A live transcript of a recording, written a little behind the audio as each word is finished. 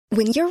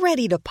When you're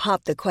ready to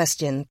pop the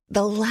question,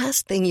 the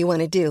last thing you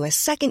want to do is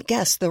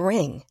second-guess the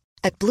ring.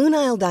 At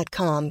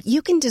BlueNile.com,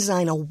 you can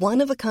design a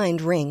one-of-a-kind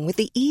ring with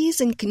the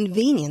ease and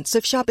convenience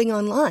of shopping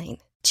online.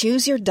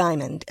 Choose your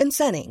diamond and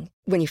setting.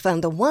 When you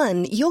find the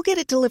one, you'll get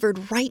it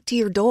delivered right to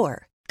your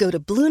door. Go to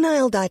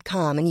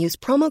BlueNile.com and use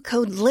promo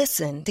code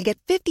LISTEN to get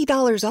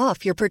 $50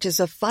 off your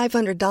purchase of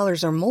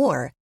 $500 or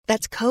more.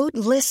 That's code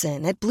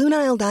LISTEN at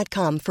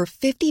BlueNile.com for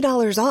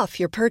 $50 off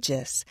your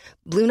purchase.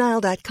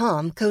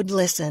 BlueNile.com, code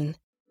LISTEN.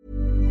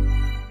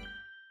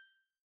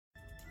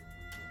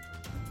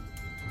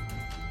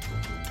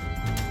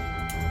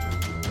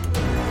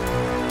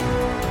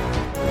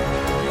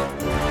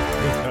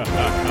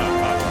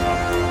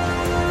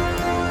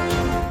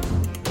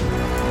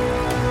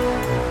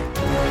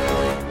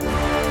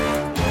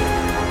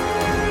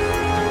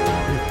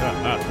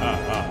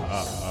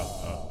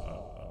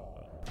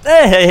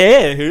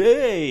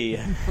 Hey!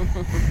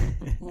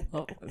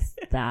 What was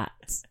that?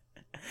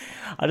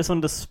 I just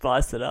wanted to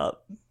spice it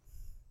up.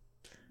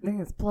 I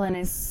think it's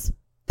plenty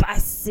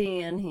spicy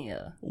in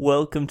here.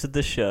 Welcome to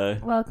the show.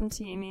 Welcome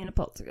to You, Me, and a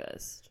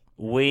Poltergeist.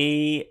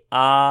 We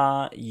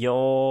are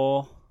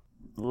your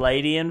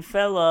lady and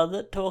fella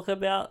that talk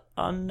about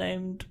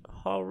unnamed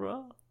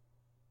horror.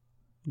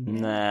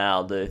 Nah,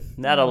 I'll do.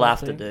 That'll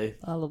have to do.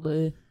 That'll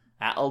do.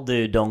 That'll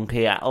do,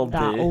 donkey.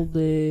 That'll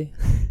do.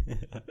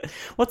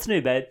 What's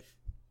new, babe?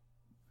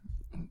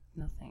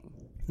 Nothing.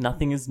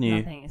 Nothing is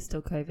new. Nothing. It's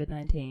still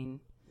COVID-19.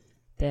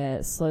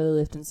 They're slowly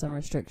lifting some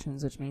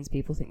restrictions, which means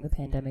people think the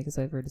pandemic is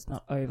over. It is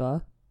not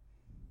over.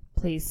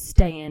 Please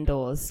stay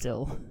indoors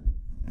still.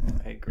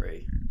 I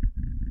agree.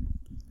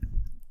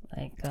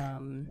 Like, I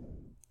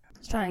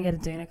was trying to get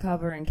a Duna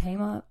cover in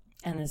Kmart,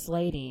 and this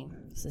lady,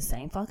 it's the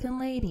same fucking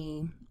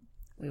lady.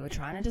 We were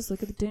trying to just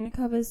look at the Duna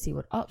covers, see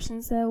what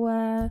options there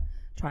were,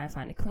 try and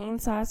find a queen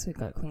size. We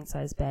got a queen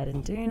size bed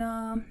in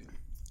Duna.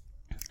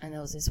 And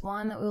there was this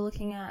one that we were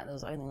looking at. There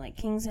was only like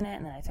kings in it.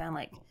 And then I found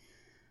like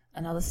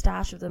another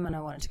stash of them. And I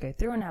wanted to go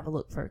through and have a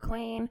look for a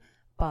queen.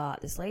 But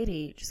this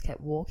lady just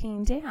kept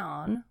walking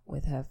down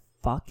with her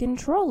fucking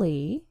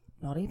trolley,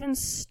 not even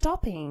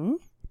stopping.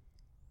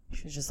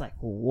 She was just like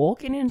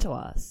walking into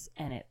us.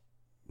 And it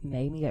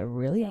made me get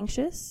really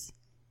anxious.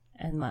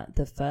 And like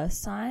the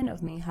first sign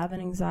of me having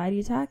an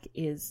anxiety attack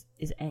is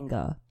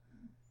anger.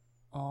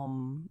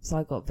 So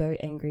I got very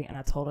angry and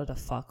I told her to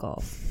fuck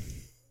off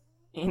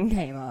in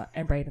Kmart.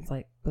 And Brayden's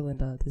like,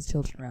 Belinda, there's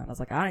children around. I was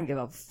like, I don't give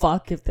a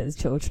fuck if there's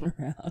children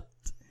around.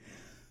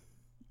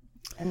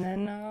 And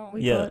then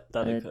we got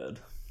occurred.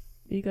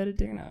 We got a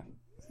Duna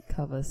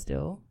cover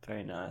still.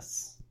 Very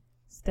nice.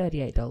 It's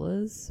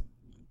 $38,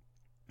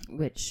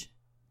 which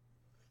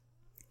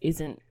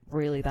isn't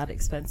really that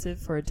expensive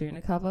for a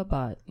Duna cover,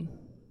 but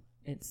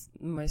it's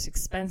the most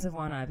expensive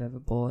one I've ever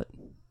bought.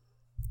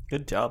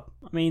 Good job.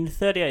 I mean,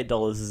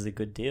 $38 is a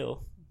good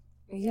deal.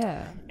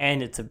 Yeah.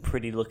 And it's a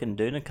pretty looking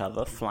Duna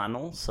cover,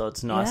 flannel, so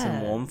it's nice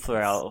and warm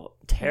for our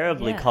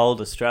terribly Yeah.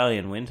 cold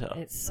Australian winter.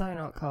 It's so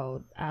not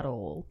cold at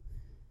all.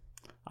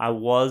 I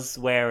was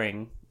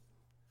wearing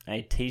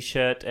a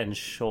t-shirt and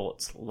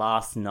shorts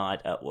last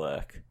night at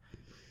work.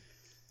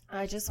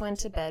 I just went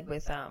to bed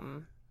with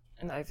an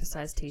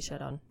oversized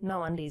t-shirt on.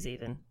 No undies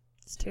even.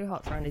 It's too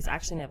hot for undies. I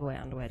actually never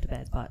wear underwear to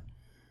bed, but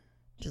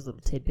just a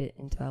little tidbit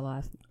into our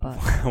life. But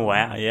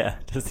Wow, yeah,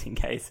 just in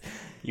case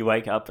you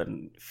wake up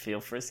and feel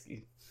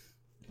frisky.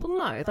 well,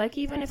 no, like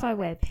even if I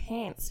wear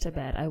pants to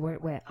bed, I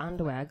won't wear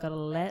underwear. I gotta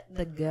let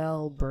the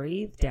girl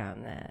breathe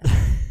down there.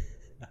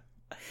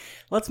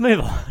 Let's move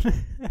on.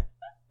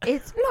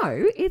 It's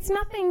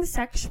nothing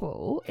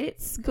sexual.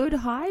 It's good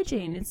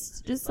hygiene.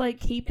 It's just like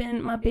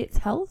keeping my bits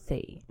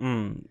healthy.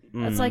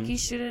 It's like you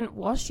shouldn't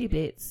wash your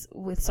bits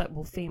with soap.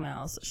 Well,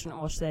 females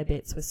shouldn't wash their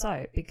bits with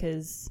soap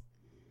because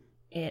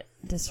it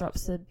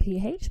disrupts the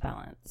pH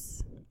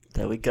balance.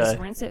 There we go. Just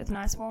rinse it with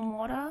nice warm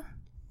water.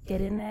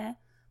 Get in there.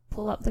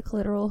 Pull up the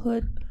clitoral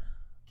hood.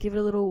 Give it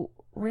a little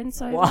rinse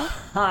over.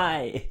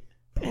 Why?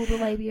 Pull the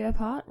labia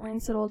apart.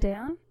 Rinse it all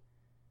down.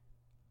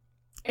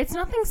 It's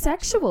nothing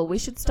sexual. We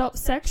should stop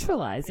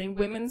sexualizing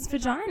women's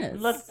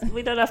vaginas.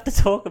 We don't have to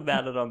talk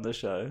about it on the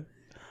show.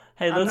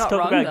 Hey, I'm let's not talk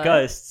wrong, about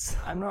though. ghosts.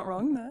 I'm not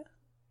wrong, though.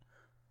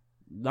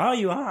 No,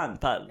 you aren't,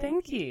 but...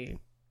 Thank you.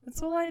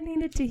 That's all I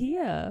needed to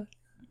hear.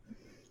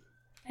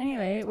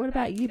 Anyway, what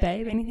about you,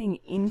 babe? Anything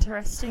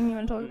interesting you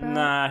want to talk about?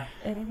 No.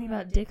 Anything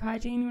about dick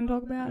hygiene you want to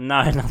talk about?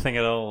 No, nothing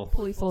at all.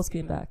 Pull your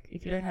foreskin back.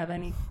 If you don't have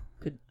any,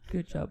 good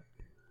job.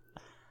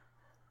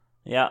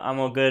 Yeah, I'm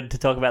all good to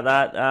talk about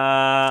that.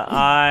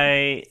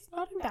 I It's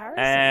not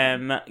embarrassing.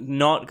 am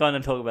not going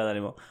to talk about that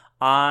anymore.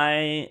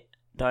 I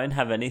don't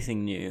have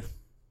anything new.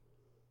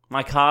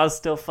 My car's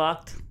still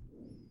fucked.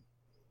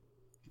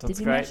 That's Did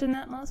you great. mention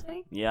that last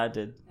week? Yeah, I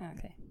did.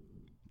 Okay.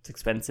 It's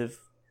expensive.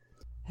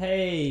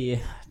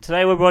 Hey,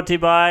 today we're brought to you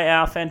by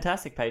our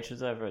fantastic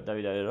patrons over at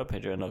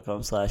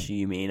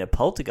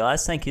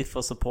www.patreon.com/YouMeAndAPoltergeist. Thank you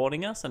for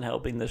supporting us and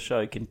helping the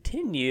show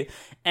continue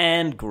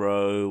and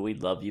grow. We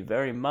love you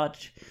very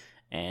much,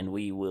 and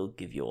we will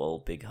give you all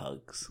big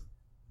hugs.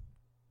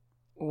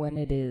 When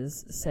it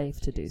is safe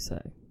to do so.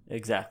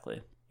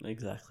 Exactly.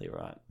 exactly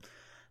right.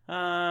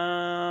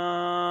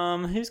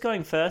 Who's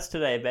going first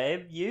today,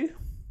 babe? You?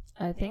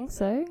 I think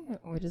so.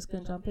 We're just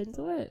going to jump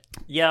into it.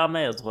 Yeah, I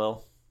may as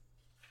well.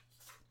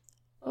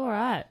 All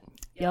right.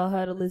 Y'all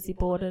heard of Lizzie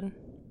Borden?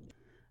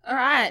 All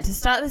right. To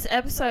start this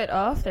episode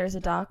off, there's a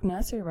dark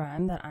nursery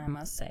rhyme that I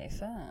must say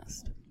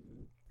first.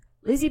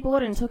 Lizzie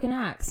Borden took an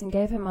axe and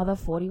gave her mother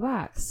 40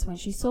 whacks. When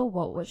she saw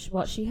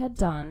what she had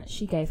done,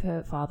 she gave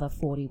her father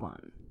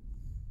 41.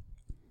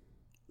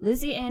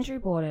 Lizzie Andrew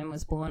Borden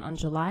was born on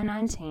July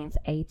 19th,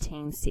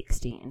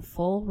 1860 in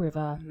Fall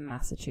River,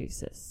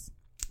 Massachusetts.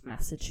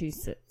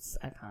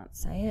 I can't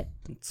say it.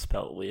 It's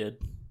spelled weird.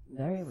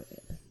 Very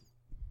weird.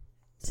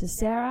 To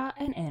Sarah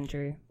and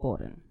Andrew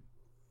Borden.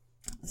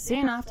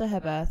 Soon after her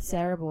birth,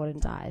 Sarah Borden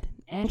died.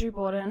 Andrew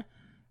Borden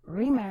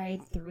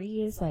remarried 3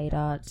 years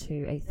later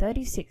to a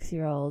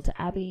 36-year-old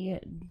Abby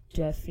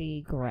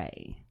Durfee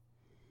Gray.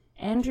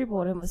 Andrew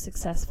Borden was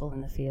successful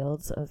in the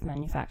fields of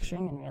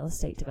manufacturing and real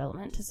estate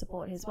development to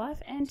support his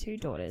wife and 2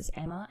 daughters,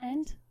 Emma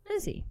and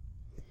Lizzie,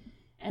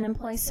 and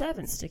employ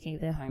servants to keep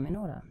their home in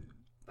order.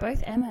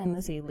 Both Emma and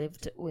Lizzie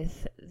lived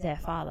with their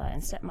father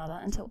and stepmother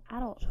until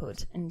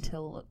adulthood,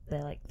 until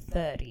their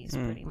 30s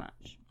pretty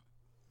much.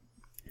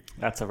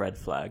 That's a red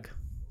flag.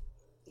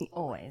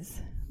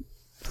 Always.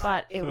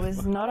 But it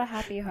was not a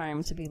happy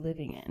home to be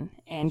living in.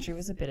 Andrew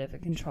was a bit of a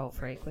control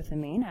freak with a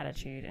mean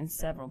attitude and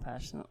several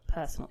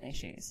personal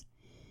issues.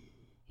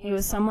 He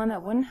was someone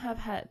He's someone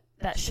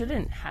that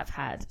shouldn't have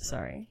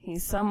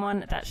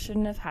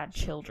had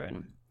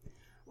children.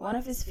 One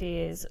of his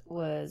fears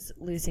was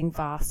losing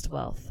vast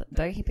wealth.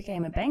 Though he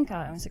became a banker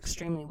and was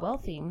extremely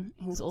wealthy,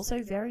 he was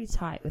also very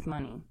tight with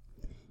money.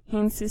 He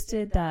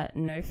insisted that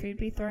no food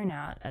be thrown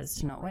out as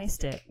to not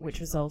waste it, which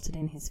resulted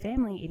in his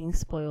family eating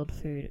spoiled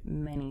food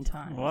many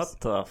times. What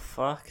the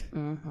fuck?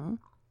 Mm-hmm.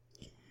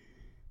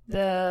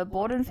 The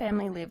Borden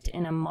family lived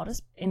in the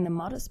modest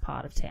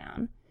part of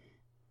town,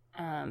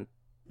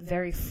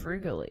 very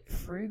frugally.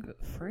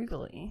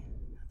 I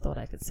thought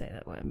I could say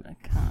that word, but I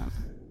can't.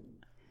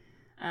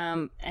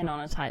 And on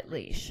a tight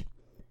leash.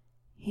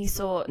 He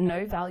saw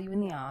no value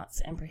in the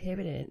arts and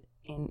prohibited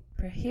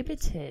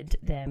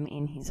them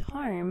in his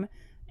home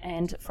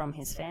and from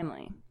his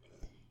family.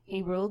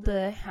 He ruled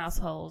the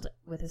household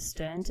with a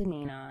stern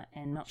demeanor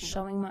and not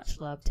showing much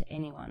love to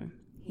anyone.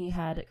 He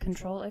had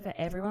control over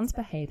everyone's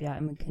behavior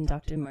and would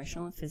conduct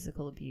emotional and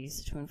physical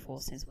abuse to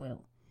enforce his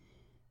will.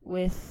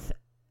 With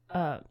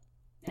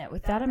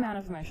that amount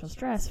of emotional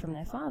stress from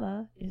their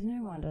father, it is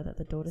no wonder that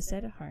the daughters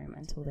stayed at home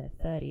until their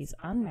 30s,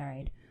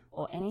 unmarried,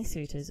 or any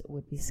suitors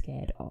would be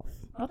scared off.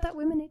 Not that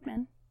women need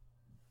men.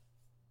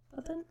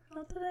 Not that I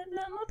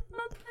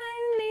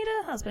need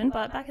a husband,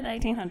 but back in the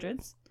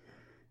 1800s.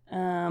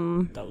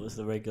 That was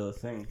the regular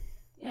thing.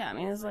 Yeah, I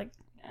mean, it's like...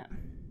 Yeah.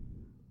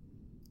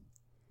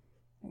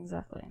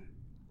 Exactly.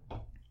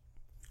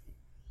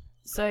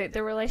 So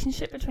the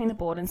relationship between the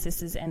Borden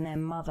sisters and their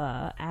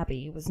mother,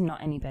 Abby, was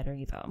not any better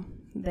either.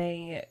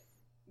 They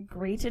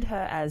greeted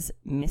her as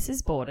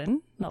Mrs.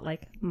 Borden, not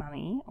like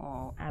Mummy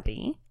or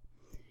Abby,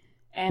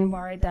 and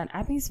worried that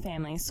Abby's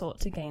family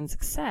sought to gain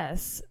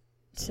success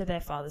to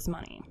their father's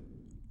money.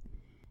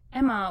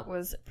 Emma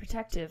was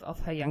protective of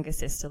her younger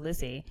sister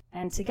Lizzie,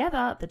 and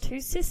together the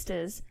 2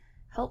 sisters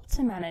helped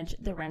to manage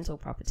the rental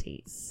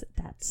properties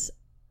that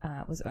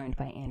was owned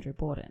by Andrew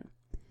Borden.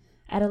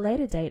 At a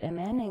later date, a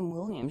man named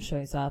William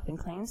shows up and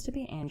claims to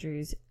be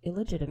Andrew's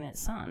illegitimate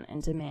son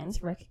and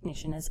demands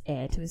recognition as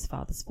heir to his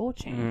father's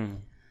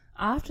fortune.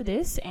 After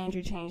this,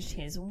 Andrew changed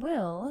his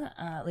will,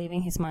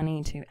 leaving his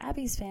money to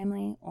Abby's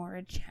family or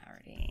a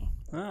charity.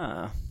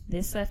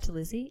 This left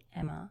Lizzie,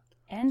 Emma,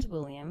 and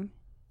William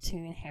to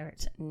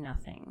inherit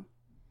nothing.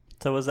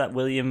 So was that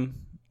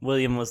William?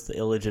 William was the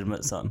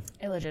illegitimate son?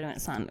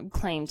 Illegitimate son,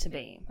 claimed to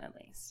be, at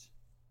least.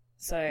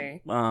 So,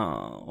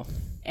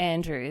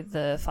 Andrew,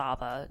 the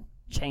father,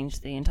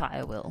 changed the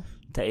entire will.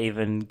 To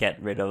even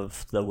get rid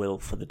of the will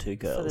for the 2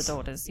 girls. For the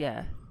daughters,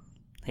 yeah.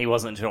 He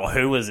wasn't sure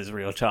who was his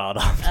real child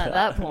after At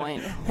that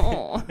point.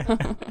 Oh.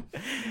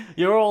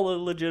 You're all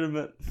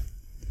illegitimate.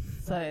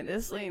 So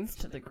this leads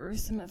to the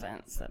gruesome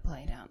events that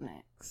played out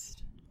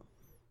next.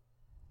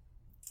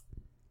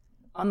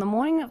 On the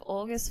morning of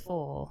August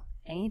 4,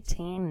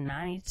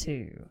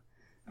 1892,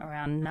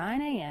 around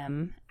 9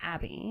 a.m.,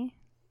 Abby,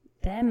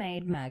 their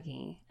maid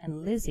Maggie,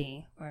 and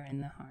Lizzie were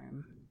in the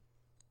home.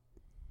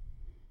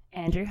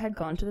 Andrew had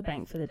gone to the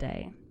bank for the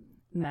day.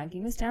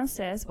 Maggie was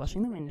downstairs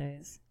washing the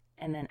windows,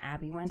 and then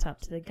Abby went up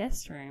to the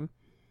guest room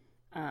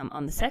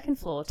on the 2nd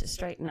floor to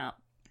straighten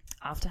up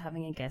after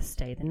having a guest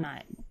stay the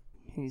night,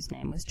 whose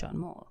name was John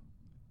Moore.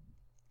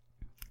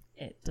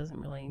 It doesn't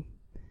really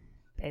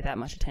pay that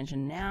much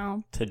attention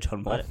now. To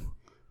John Moore?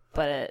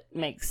 But it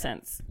makes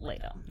sense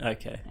later.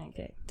 Okay.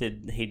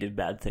 Did he do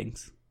bad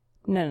things?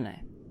 No.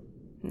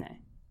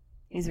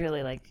 He's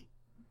really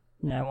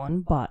no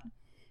one, but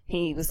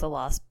he was the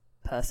last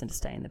person to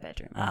stay in the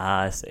bedroom.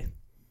 Ah, I see.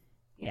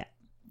 Yeah.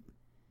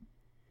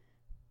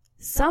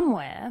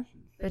 Somewhere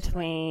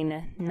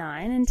between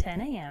 9 and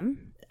 10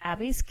 a.m.,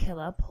 Abby's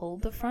killer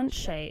pulled the front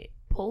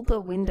pulled the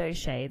window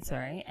shade,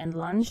 and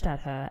lunged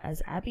at her.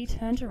 As Abby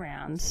turned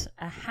around,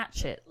 a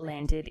hatchet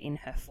landed in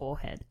her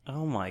forehead.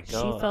 Oh my She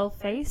god. fell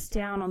face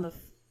down on the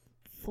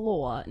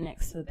floor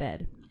next to the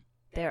bed.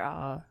 There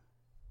are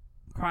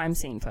crime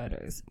scene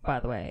photos, by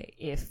the way,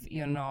 if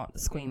you're not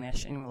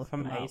squeamish and you're looking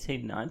From them up.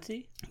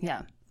 1890?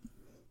 Yeah.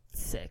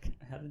 Sick.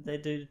 How did they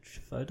do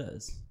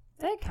photos?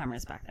 They had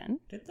cameras back then.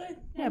 Did they?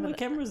 Yeah, When but were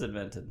cameras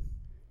invented?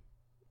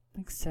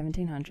 Like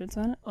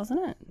 1700s,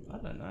 wasn't it? I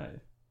don't know.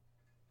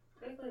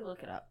 Quickly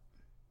look it up.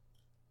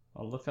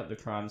 I'll look up the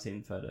crime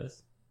scene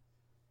photos.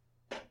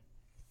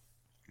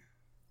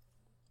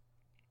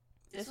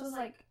 This is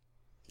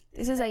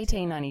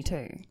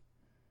 1892.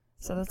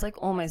 So that's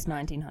like almost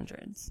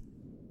 1900s.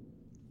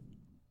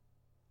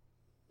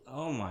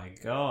 Oh my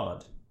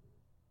god.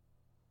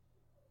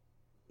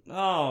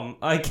 Oh,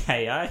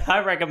 okay. I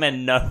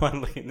recommend no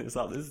one looking this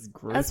up. This is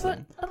gruesome. That's what.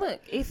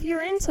 Look, if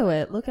you're into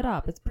it, look it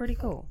up. It's pretty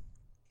cool.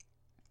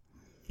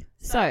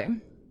 So,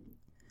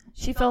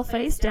 she fell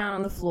face down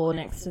on the floor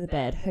next to the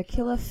bed. Her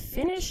killer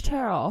finished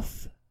her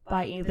off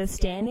by either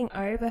standing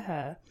over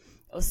her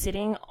or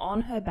sitting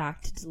on her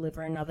back to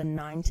deliver another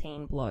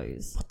 19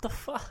 blows. What the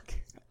fuck?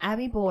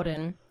 Abby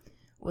Borden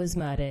was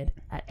murdered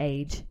at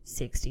age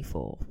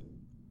 64.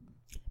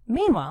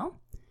 Meanwhile,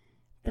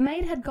 the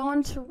maid had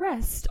gone to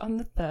rest on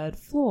the 3rd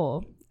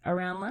floor.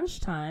 Around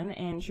lunchtime,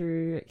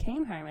 Andrew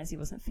came home as he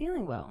wasn't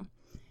feeling well.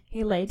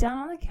 He lay down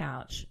on the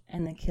couch,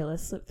 and the killer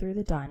slipped through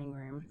the dining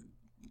room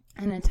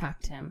and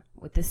attacked him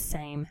with the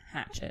same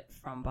hatchet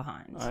from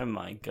behind. Oh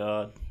my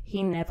god.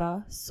 He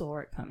never saw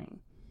it coming.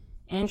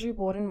 Andrew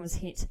Borden was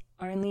hit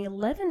only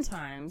 11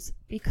 times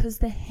because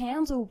the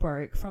handle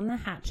broke from the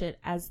hatchet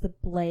as the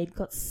blade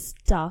got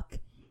stuck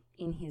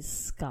in his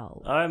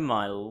skull. Oh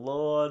my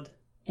lord.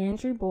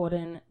 Andrew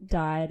Borden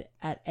died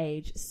at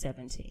age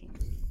 70.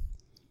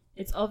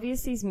 It's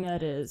obvious these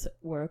murders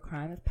were a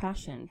crime of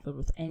passion filled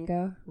with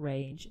anger,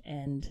 rage,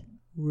 and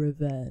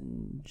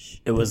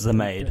revenge. It was the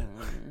maid.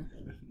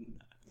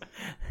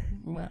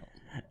 Well,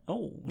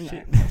 Oh, no.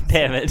 shit.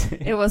 Damn it.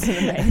 It wasn't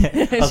a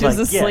maid. She was like,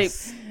 asleep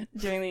yes.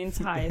 during the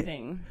entire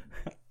thing.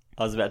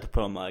 I was about to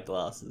put on my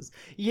glasses.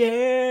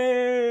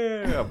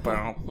 Yeah!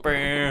 Bow,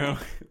 bow.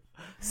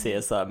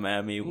 CSI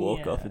Miami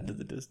walk off into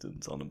the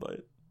distance on a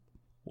boat.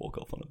 Walk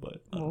off on a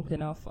boat.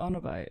 Walking off on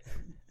a boat.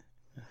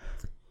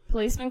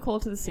 Policemen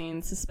called to the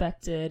scene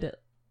suspected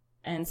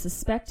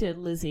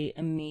Lizzie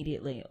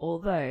immediately,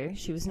 although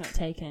she was not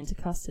taken into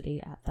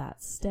custody at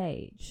that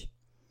stage.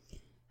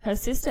 Her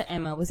sister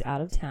Emma was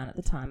out of town at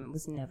the time and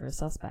was never a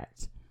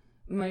suspect.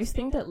 Most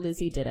think that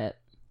Lizzie did it,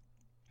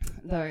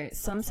 though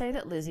some say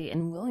that Lizzie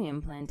and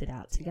William planned it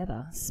out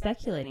together,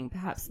 speculating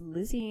perhaps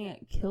Lizzie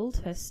killed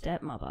her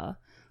stepmother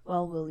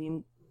while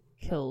William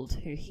killed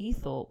who he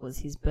thought was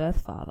his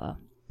birth father.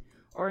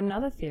 Or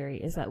another theory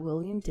is that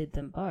William did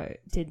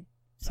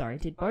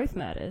both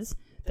murders,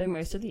 though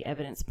most of the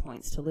evidence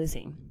points to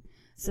Lizzie.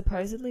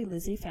 Supposedly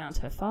Lizzie found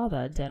her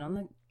father dead on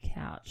the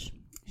couch.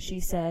 She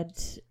said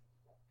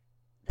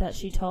that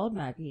she told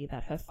Maggie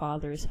that her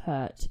father is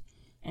hurt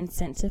and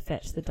sent to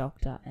fetch the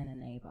doctor and a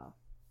neighbour.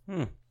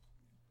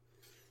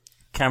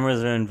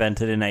 Cameras were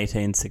invented in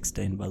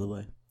 1816, by the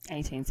way.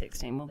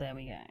 1816, well there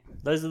we go.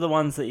 Those are the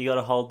ones that you got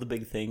to hold the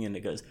big thing and it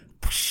goes...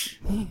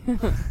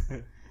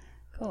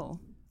 Cool.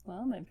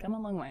 Well, they've come a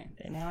long way.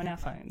 They're now in our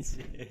phones.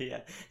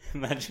 Yeah.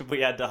 Imagine if we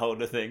had to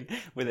hold a thing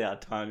with our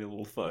tiny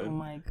little phone. Oh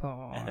my And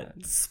god.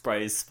 it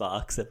sprays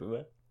sparks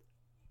everywhere.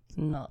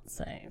 Not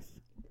safe.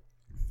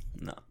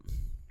 No.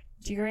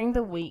 During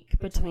the week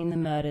between the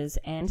murders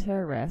and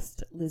her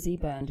arrest, Lizzie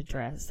burned a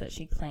dress that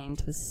she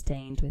claimed was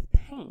stained with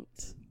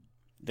paint.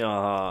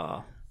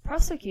 Ah.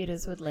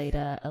 Prosecutors would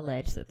later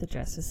allege that the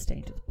dress was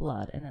stained with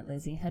blood and that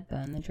Lizzie had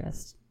burned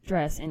the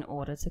dress in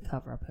order to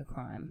cover up her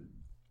crime.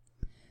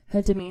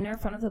 Her demeanour in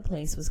front of the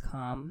police was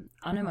calm,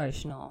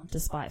 unemotional,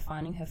 despite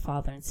finding her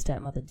father and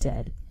stepmother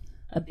dead,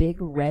 a big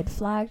red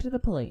flag to the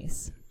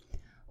police.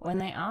 When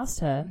they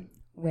asked her,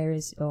 where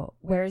is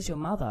your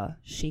mother?"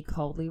 she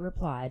coldly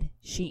replied,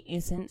 "She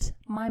isn't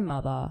my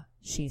mother,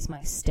 she's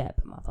my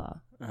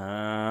stepmother."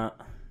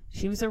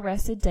 She was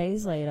arrested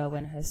days later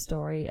when her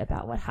story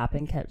about what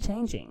happened kept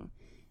changing.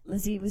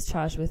 Lizzie was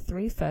charged with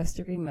 3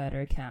 first-degree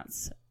murder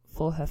counts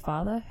for her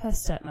father, her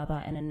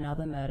stepmother, and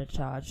another murder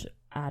charge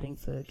adding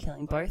for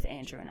killing both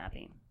Andrew and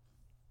Abby.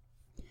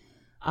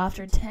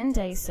 After a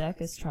 10-day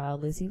circus trial,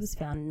 Lizzie was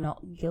found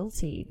not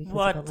guilty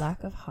because of a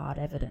lack of hard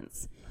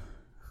evidence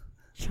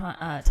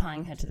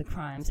tying her to the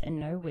crimes, and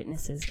no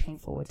witnesses came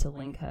forward to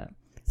link her.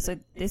 So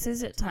this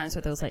is at times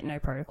where there was like no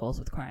protocols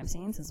with crime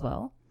scenes as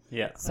well.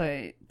 Yeah.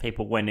 So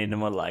people went in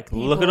and were like,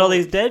 look at all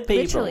these dead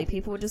people. Literally,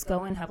 people would just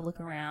go and have a look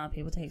around.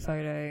 People take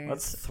photos.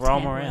 Let's throw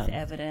them around. With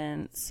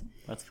evidence.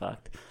 That's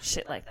fucked.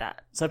 Shit like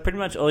that. So pretty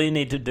much all you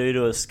need to do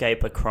to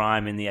escape a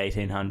crime in the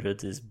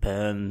 1800s is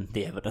burn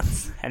the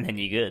evidence, and then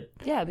you're good.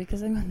 Yeah, because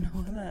they've got no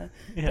other...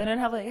 Yeah. They don't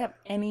have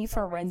any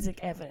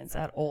forensic evidence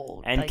at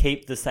all. And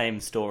keep the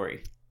same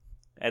story.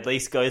 At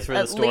least go through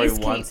the story once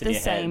in your head. At least keep the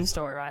same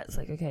story, right? It's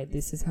like, okay,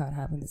 this is how it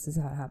happened, this is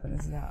how it happened,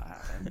 this is how it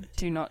happened.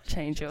 Do not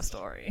change your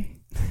story.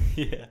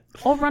 Yeah.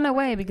 Or run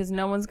away because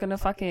no one's going to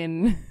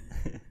fucking...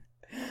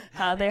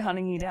 How are they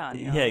hunting you down?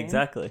 You know yeah, what I mean?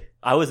 exactly.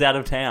 I was out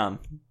of town.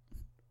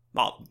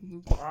 Oh,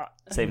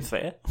 seems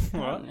fair.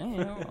 Right.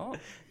 Right.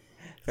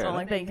 It's not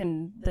like they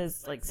can...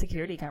 There's, like,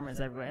 security cameras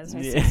everywhere. There's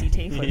no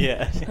CCTV footage.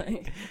 Yeah.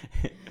 Like,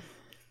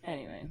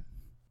 anyway.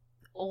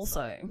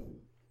 Also,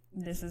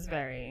 this is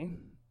very...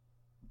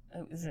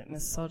 Is it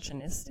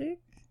misogynistic?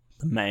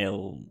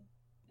 Male.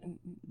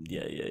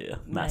 Yeah.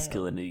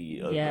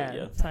 Masculinity. Over,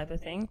 yeah. Type of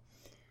thing.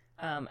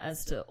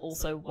 As to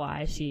also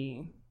why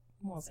she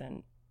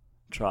wasn't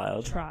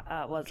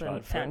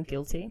found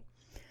guilty.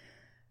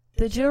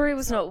 The jury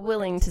was not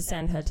willing to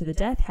send her to the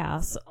death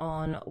house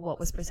on what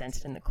was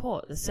presented in the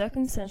court. The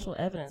circumstantial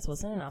evidence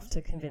wasn't enough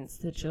to convince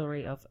the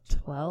jury of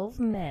 12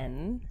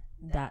 men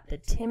that the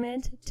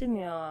timid,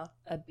 demure,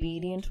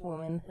 obedient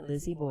woman,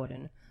 Lizzie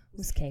Borden,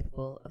 was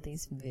capable of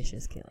these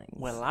vicious killings.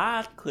 Well,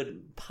 I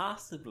couldn't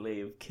possibly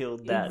have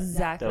killed that.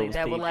 Exactly. They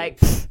people. were like,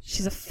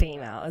 she's a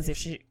female, as if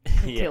she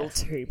killed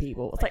 2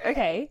 people. It's like,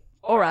 okay,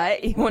 all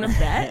right, you want to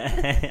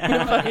bet? You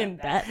want to fucking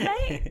bet,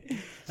 mate?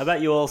 How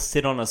about you all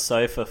sit on a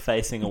sofa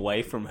facing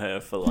away from her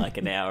for like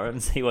an hour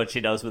and see what she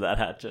does with that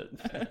hatchet?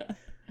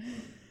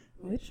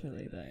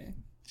 Literally, though.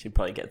 She'd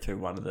probably get through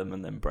one of them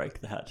and then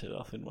break the hatchet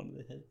off in one of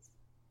their heads.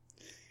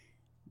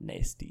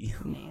 Nasty.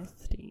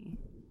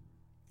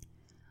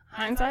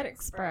 Hindsight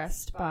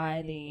expressed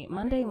by the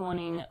Monday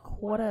morning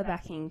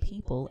quarterbacking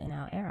people in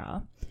our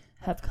era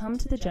have come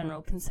to the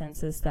general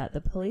consensus that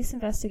the police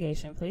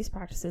investigation, police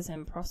practices,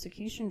 and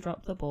prosecution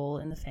dropped the ball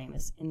in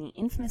the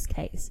infamous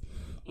case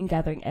in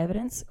gathering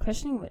evidence,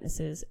 questioning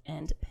witnesses,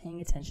 and paying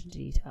attention to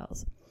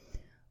details.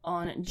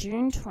 On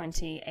June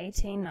 20,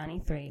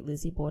 1893,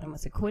 Lizzie Borden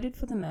was acquitted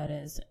for the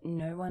murders.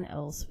 No one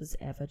else was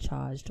ever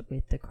charged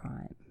with the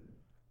crime.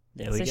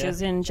 There we go. So she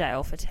was in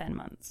jail for 10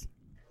 months.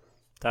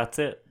 That's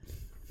it.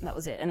 That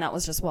was it. And that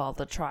was just while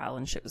the trial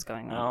and shit was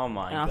going on. Oh,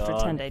 my God. And after a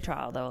 10-day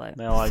trial, they were like...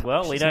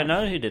 well, we don't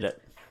know who did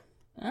it.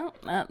 Well,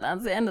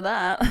 that's the end of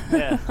that.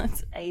 Yeah.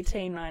 It's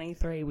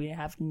 1893. We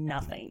have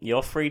nothing.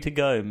 You're free to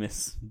go,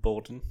 Miss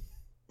Borden.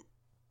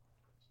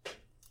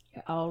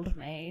 You're old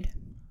maid.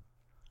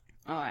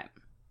 All right.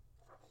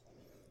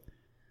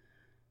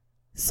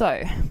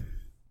 So,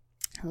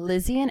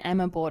 Lizzie and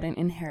Emma Borden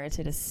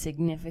inherited a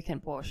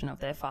significant portion of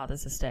their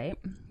father's estate,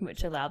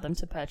 which allowed them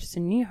to purchase a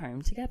new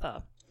home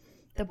together.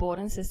 The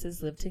Borden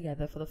sisters lived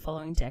together for the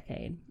following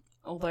decade.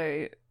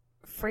 Although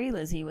Free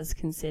Lizzie was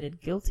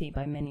considered guilty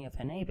by many of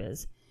her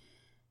neighbours,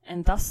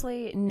 and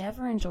thusly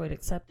never enjoyed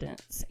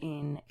acceptance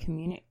in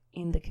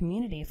the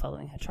community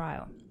following her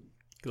trial.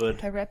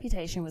 Good. Her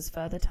reputation was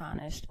further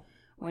tarnished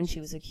when she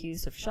was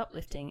accused of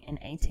shoplifting in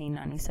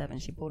 1897.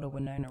 She bought a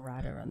Winona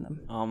Ryder on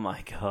them. Oh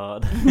my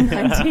God.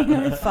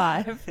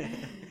 1905.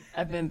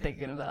 I've been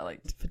thinking of that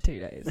for 2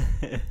 days.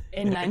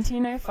 In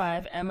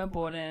 1905, Emma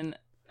Borden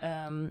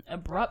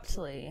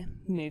abruptly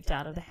moved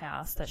out of the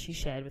house that she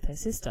shared with her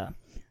sister.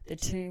 The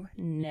two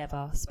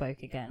never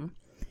spoke again.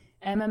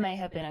 Emma may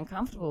have been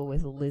uncomfortable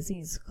with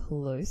Lizzie's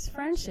close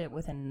friendship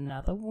with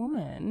another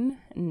woman,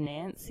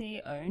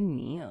 Nancy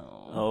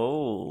O'Neill.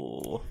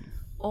 Oh.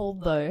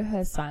 Although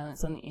her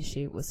silence on the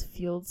issue was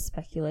fueled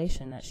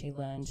speculation that she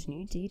learned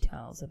new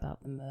details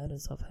about the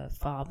murders of her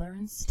father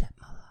and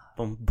stepmother.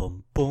 Boom,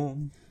 boom,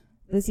 boom.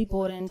 Lizzie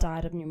Borden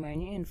died of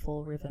pneumonia in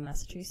Fall River,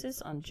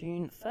 Massachusetts on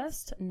June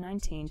 1st,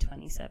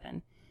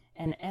 1927,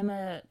 and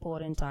Emma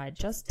Borden died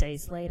just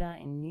days later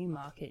in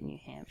Newmarket, New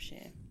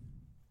Hampshire.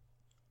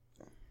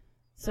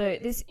 So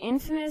this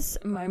infamous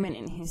moment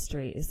in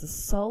history is the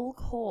sole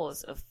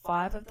cause of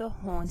 5 of the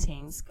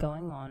hauntings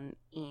going on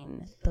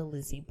in the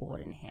Lizzie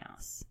Borden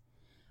house.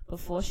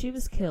 Before she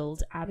was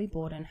killed, Abby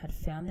Borden had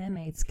found their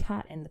maid's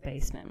cat in the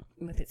basement.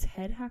 With its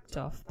head hacked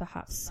off,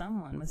 perhaps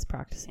someone was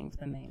practicing for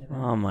the main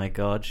event. Oh my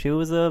God, she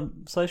was a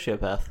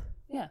sociopath.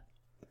 Yeah.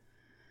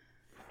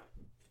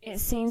 It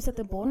seems that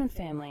the Borden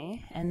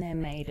family and their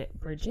maid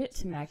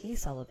Bridget Maggie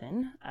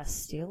Sullivan are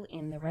still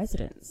in the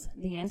residence.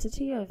 The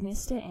entity of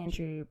Mr.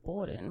 Andrew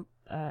Borden,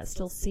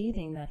 still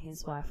seething that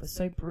his wife was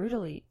so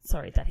brutally...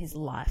 Sorry, that his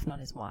life,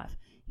 not his wife.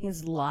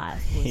 His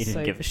life was he didn't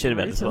so give a shit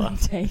about his brutally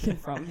wife. taken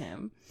from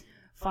him.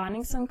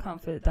 Finding some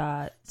comfort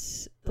that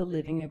the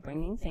living are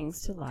bringing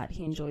things to light,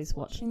 he enjoys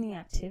watching the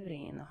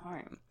activity in the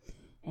home.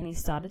 And he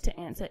started to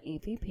answer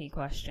EVP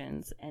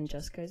questions and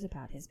just goes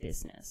about his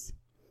business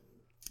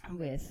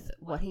with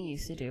what he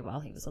used to do while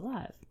he was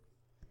alive.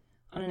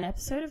 On an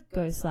episode of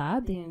Ghost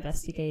Lab, the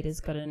investigators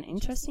got an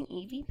interesting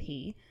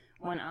EVP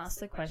when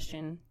asked the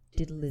question,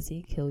 "Did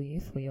Lizzie kill you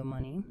for your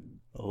money?"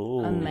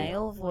 Oh. A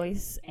male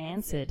voice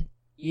answered,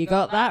 "You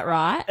got that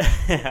right."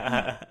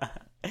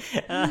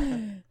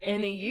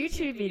 In the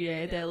YouTube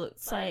video, there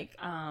looks like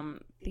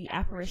the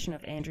apparition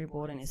of Andrew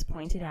Borden is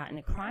pointed out in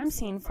a crime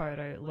scene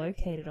photo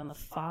located on the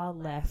far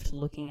left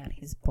looking at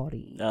his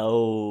body.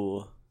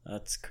 Oh,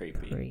 that's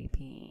creepy.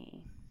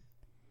 Creepy.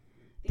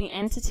 The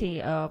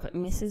entity of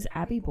Mrs.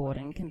 Abby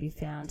Borden can be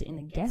found in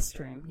the guest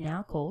room,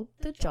 now called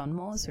the John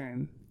Moores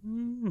room.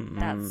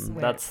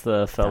 That's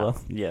the fella.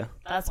 Yeah.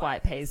 That's why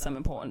it pays some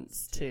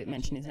importance to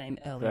mention his name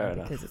earlier, Fair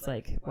enough. because it's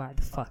like, why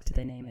the fuck did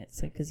they name it?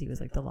 So because he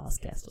was like the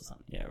last guest or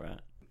something. Yeah, right.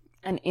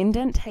 An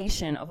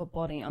indentation of a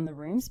body on the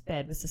room's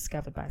bed was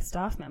discovered by a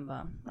staff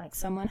member, like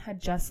someone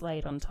had just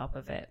laid on top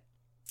of it.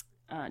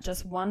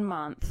 Just 1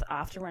 month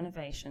after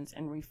renovations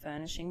and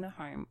refurnishing the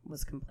home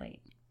was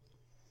complete.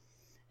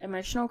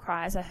 Emotional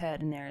cries are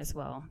heard in there as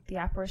well. The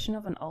apparition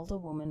of an older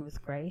woman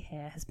with grey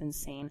hair has been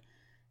seen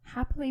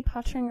happily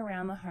puttering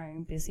around the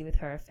home, busy with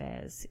her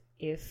affairs.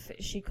 If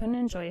she couldn't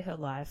enjoy her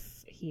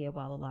life here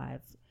while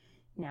alive,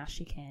 now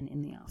she can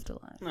in the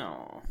afterlife.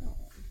 No.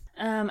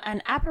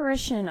 An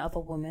apparition of a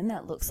woman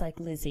that looks like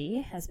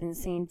Lizzie has been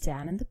seen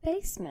down in the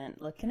basement,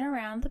 looking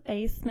around the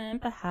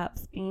basement,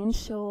 perhaps being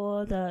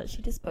sure that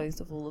she disposed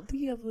of all of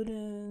the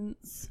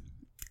evidence.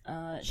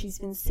 She's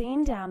been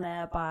seen down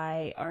there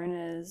by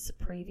owners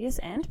previous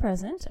and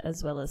present,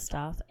 as well as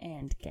staff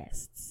and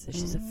guests. So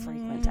she's a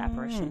frequent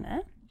apparition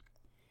there.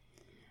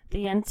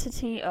 The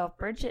entity of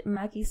Bridget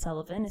Maggie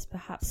Sullivan is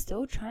perhaps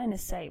still trying to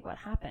say what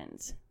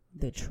happened.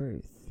 The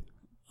truth.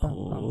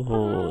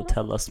 Oh,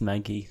 tell us,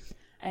 Maggie.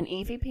 An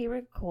EVP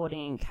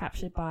recording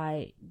captured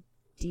by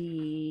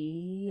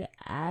D'Agostino.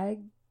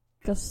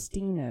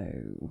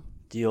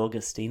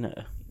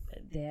 D'Agostino.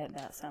 There,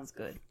 that sounds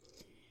good.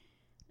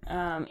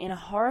 In a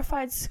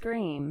horrified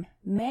scream,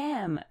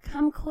 "Ma'am,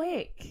 come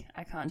quick!"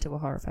 I can't do a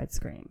horrified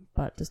scream,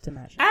 but just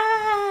imagine.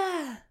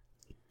 Ah!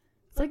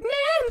 It's like,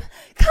 "Ma'am,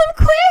 come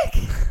quick!"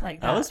 Like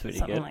that. That was pretty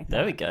something good. Like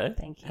There that. we go.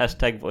 Thank you.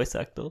 Hashtag voice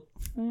actor.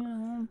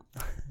 Yeah.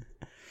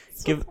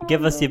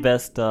 Give us your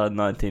best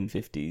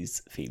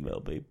 1950s female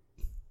beep.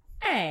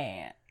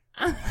 Hey.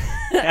 Hey.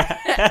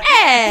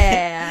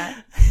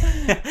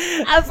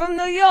 I'm from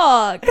New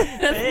York.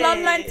 That's not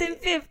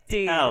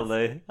 1950s.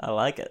 Hello, I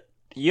like it.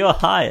 You're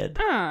hired.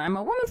 I'm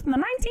a woman from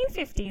the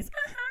 1950s.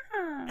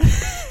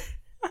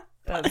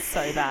 That's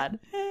so bad.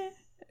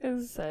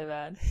 It's so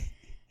bad.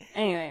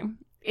 Anyway,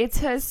 it's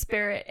her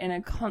spirit in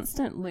a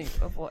constant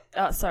loop of what...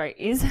 Oh, sorry,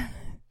 is...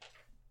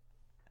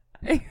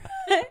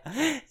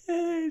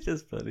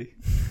 Just funny.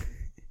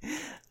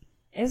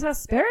 Is her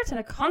spirit in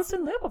a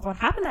constant loop of what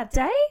happened that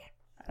day?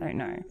 I don't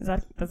know. Is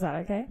that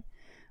okay?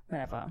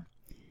 Whatever.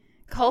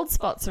 Cold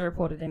spots are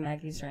reported in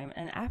Maggie's room.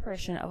 An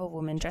apparition of a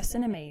woman dressed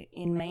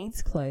in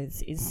maid's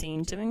clothes is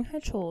seen doing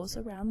her chores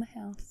around the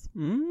house.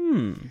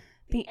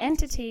 The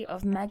entity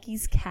of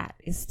Maggie's cat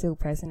is still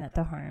present at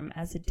the home,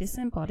 as a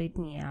disembodied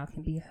meow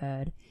can be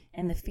heard,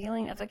 and the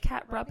feeling of a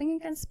cat rubbing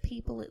against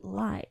people it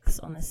likes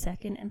on the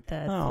second and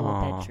third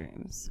floor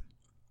bedrooms.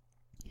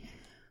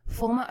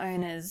 Former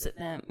owners,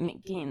 the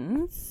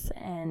McGinns,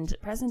 and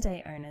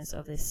present-day owners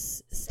of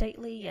this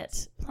stately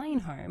yet plain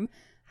home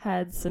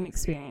had some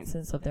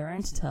experiences of their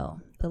own to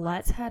tell. The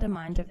lights had a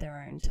mind of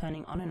their own,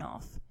 turning on and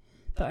off.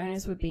 The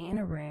owners would be in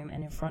a room,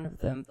 and in front of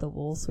them, the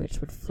wall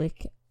switch would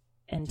flick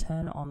and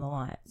turn on the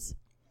lights.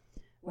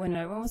 When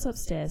no one was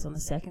upstairs on the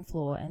second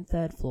floor and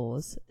third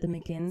floors, the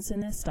McGinns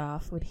and their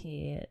staff would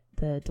hear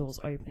the doors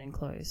open and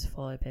close,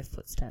 followed by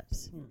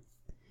footsteps.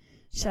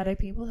 Shadow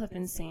people have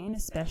been seen,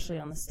 especially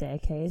on the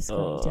staircase,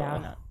 going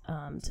down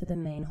to the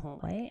main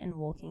hallway and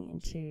walking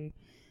into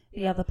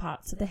the other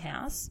parts of the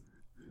house.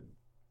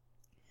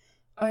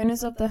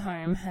 Owners of the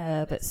home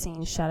have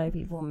seen shadow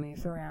people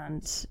move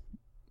around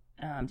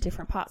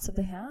different parts of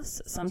the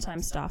house.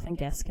 Sometimes staff and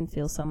guests can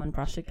feel someone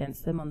brush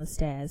against them on the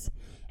stairs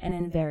and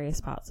in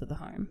various parts of the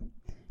home.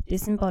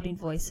 Disembodied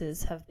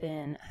voices have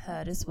been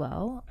heard as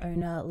well.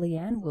 Owner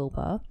Leanne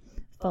Wilbur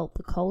felt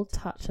the cold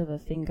touch of a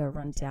finger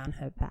run down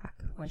her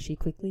back. When she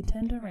quickly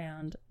turned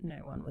around, no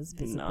one was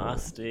visible.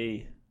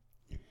 Nasty.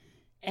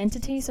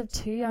 Entities of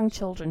 2 young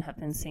children have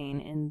been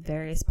seen in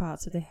various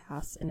parts of the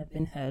house and have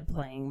been heard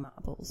playing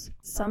marbles.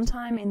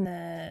 Sometime in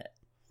the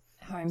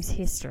home's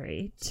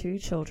history, 2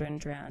 children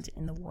drowned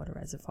in the water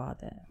reservoir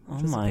there.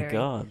 Oh my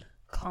god.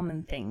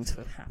 Common thing to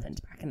have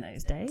happened back in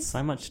those days.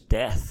 So much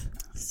death.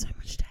 So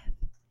much death.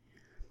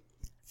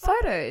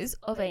 Photos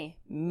of a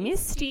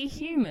misty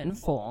human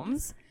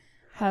forms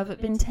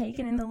have been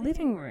taken in the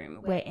living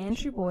room where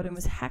Andrew Borden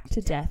was hacked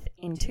to death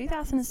in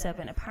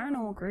 2007. A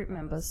paranormal group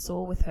member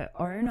saw with her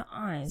own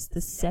eyes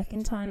the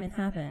second time it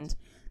happened,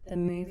 the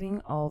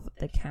moving of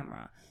the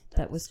camera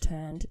that was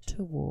turned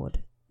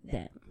toward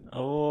them.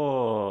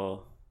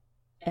 Oh.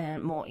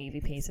 And more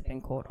EVPs have been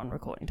caught on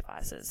recording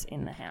devices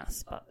in the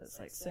house, but there's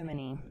like so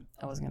many,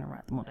 I wasn't going to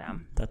write them all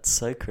down. That's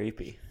so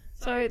creepy.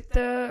 So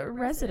the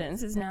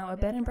residence is now a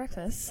bed and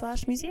breakfast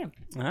 / museum.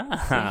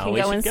 Ah, so you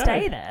can go and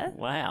stay there.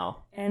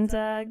 Wow. And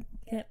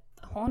get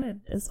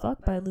haunted as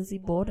fuck by Lizzie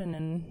Borden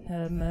and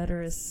her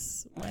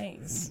murderous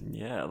ways.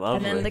 Yeah, lovely.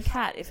 And then the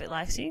cat, if it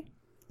likes you.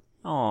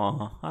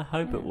 Oh, I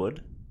hope it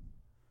would.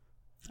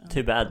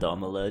 Too bad though,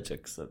 I'm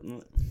allergic. So.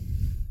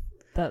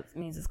 That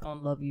means it's gonna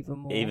love you even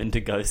more. Even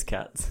to ghost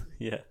cats.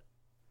 Yeah.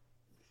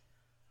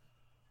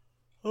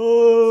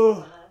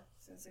 Oh.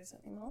 Say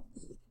something more?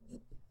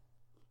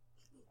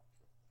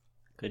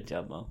 Good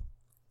job, Mom.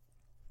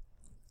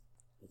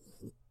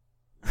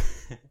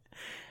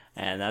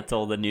 And that's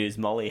all the news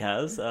Molly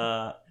has. Do we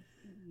all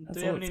have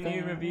any that's new going on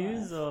in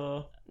reviews? life.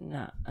 Or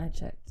No, I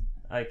checked.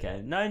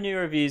 okay, no new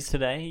reviews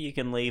today. You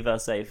can leave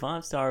us a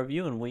 5-star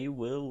review and we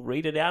will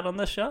read it out on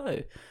the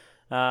show.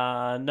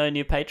 No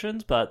new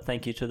patrons, but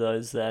thank you to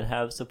those that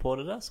have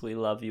supported us. We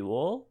love you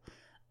all.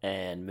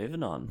 And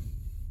moving on.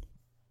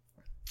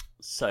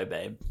 So,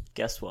 babe,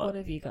 guess what? What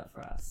have you got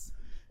for us?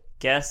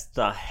 Guess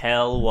the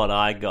hell what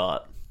I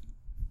got.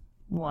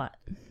 What?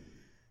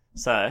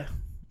 So,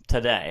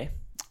 today,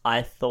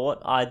 I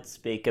thought I'd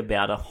speak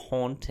about a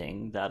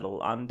haunting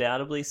that'll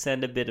undoubtedly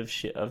send a bit of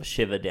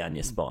shiver down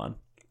your spine.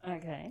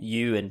 Okay.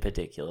 You in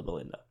particular,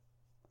 Belinda.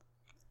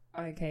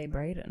 Okay,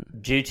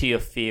 Brayden. Due to your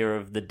fear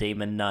of the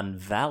demon nun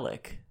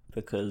Valak,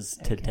 because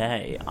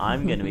today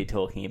I'm going to be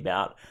talking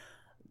about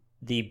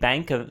the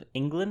Bank of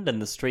England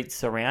and the streets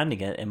surrounding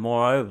it, and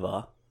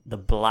moreover, the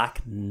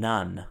Black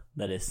Nun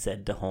that is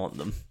said to haunt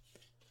them.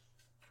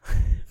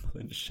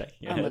 Belinda's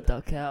shaking her I'm a head.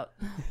 duck out.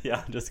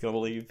 Yeah, I'm just going to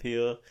leave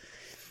here.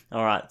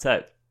 All right,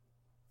 so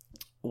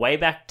way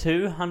back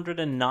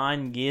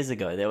 209 years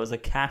ago, there was a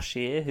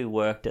cashier who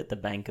worked at the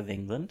Bank of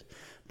England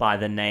by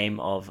the name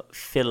of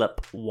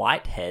Philip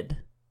Whitehead,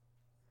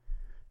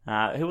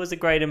 who was a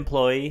great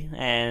employee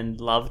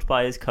and loved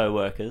by his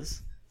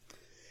co-workers.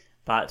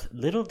 But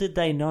little did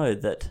they know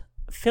that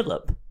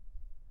Philip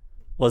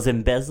was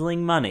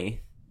embezzling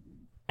money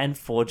and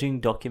forging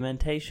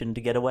documentation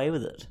to get away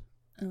with it.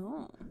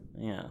 Oh.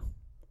 Yeah.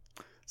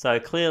 So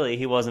clearly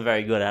he wasn't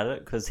very good at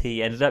it because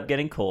he ended up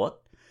getting caught,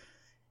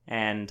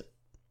 and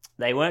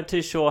they weren't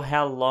too sure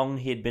how long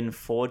he'd been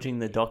forging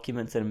the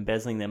documents and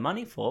embezzling their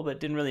money for, but it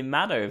didn't really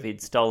matter if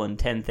he'd stolen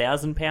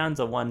 £10,000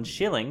 or 1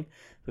 shilling,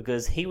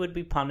 because he would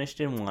be punished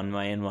in one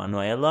way and one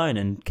way alone.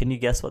 And can you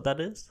guess what that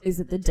is?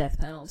 Is it the death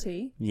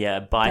penalty? Yeah,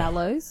 by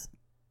Gallows?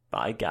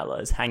 By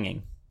gallows,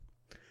 hanging.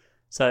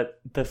 So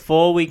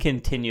before we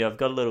continue, I've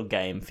got a little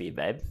game for you,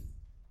 babe.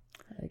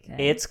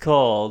 Okay. It's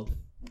called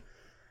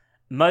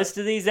Most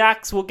of These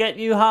Acts Will Get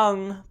You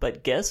Hung,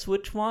 but guess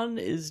which one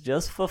is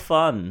just for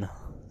fun?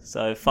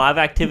 So 5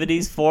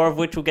 activities, 4 of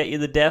which will get you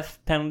the death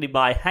penalty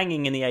by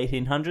hanging in the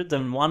 1800s,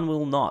 and 1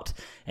 will not.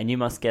 And you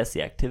must guess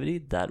the activity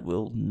that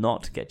will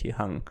not get you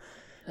hung.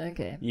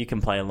 Okay. You can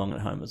play along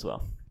at home as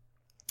well.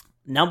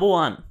 Number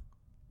 1,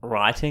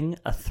 writing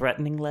a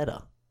threatening letter.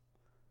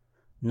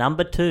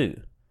 Number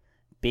 2,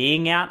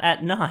 being out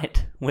at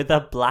night with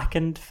a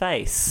blackened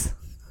face.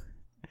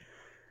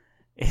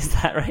 Is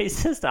that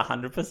racist?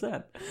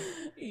 100%.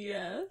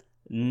 Yeah.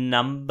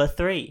 Number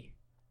 3,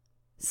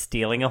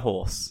 stealing a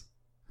horse.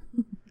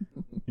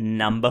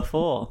 Number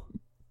 4,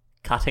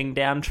 cutting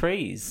down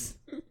trees.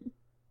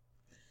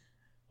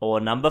 Or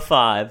number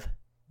 5,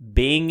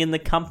 being in the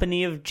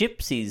company of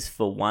gypsies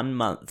for 1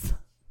 month.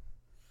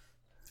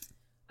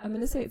 I'm going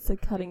to say it's the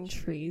cutting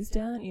trees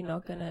down. You're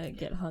not going to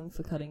get hung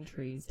for cutting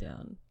trees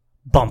down.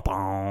 Bum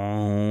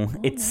bum.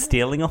 It's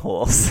stealing a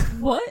horse.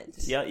 What?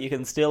 Yeah, you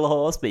can steal a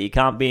horse, but you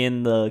can't be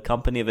in the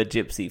company of a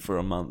gypsy for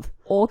a month.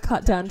 Or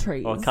cut down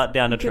trees. Or cut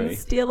down a You can tree.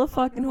 steal a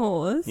fucking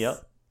horse.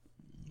 Yep.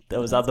 There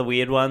was other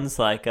weird ones,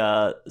 like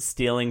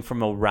stealing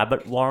from a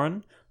rabbit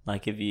warren.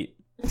 Like if you...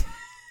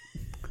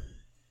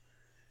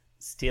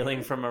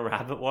 stealing from a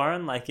rabbit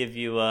warren, like if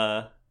you,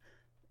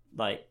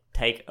 like,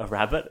 take a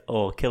rabbit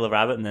or kill a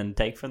rabbit and then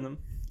take from them.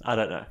 I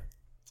don't know.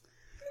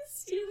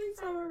 Stealing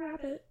from a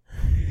rabbit.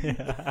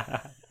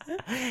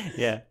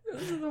 Yeah.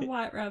 This is a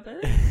white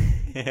rabbit.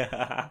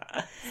 Yeah.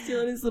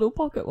 Stealing his little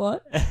pocket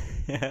watch.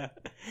 Yeah.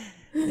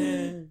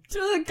 To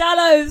the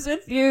gallows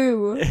with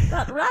you.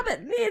 That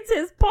rabbit needs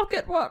his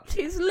pocket watch.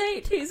 He's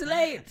late. He's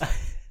late.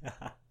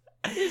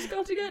 He's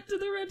got to get to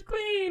the Red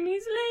Queen.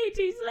 He's late.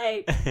 He's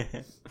late.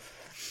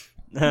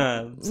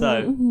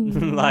 So,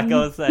 like I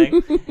was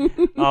saying,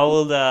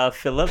 old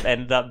Philip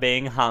ended up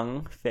being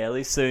hung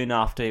fairly soon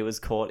after he was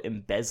caught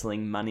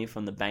embezzling money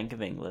from the Bank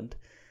of England.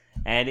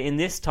 And in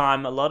this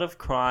time, a lot of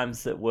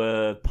crimes that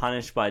were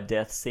punished by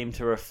death seemed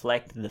to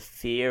reflect the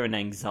fear and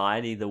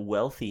anxiety the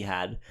wealthy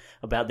had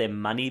about their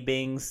money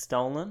being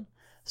stolen.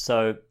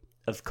 So,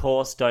 of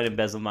course, don't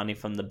embezzle money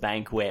from the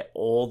bank where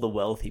all the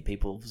wealthy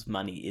people's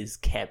money is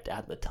kept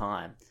at the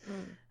time.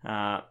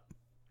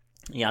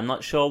 Yeah, I'm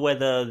not sure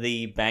whether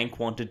the bank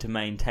wanted to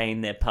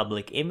maintain their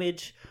public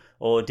image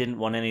or didn't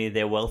want any of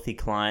their wealthy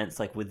clients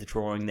like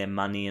withdrawing their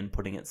money and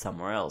putting it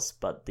somewhere else.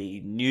 But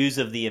the news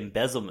of the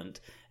embezzlement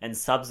and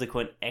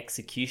subsequent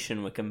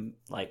execution were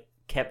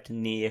kept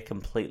near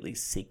completely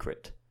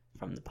secret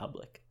from the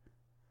public.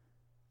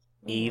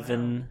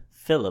 Even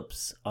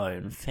Philip's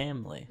own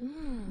family.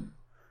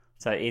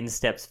 So in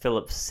steps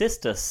Philip's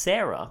sister,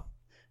 Sarah,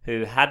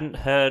 who hadn't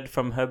heard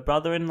from her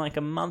brother in like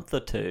a month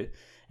or two,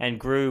 and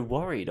grew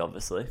worried,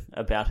 obviously,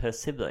 about her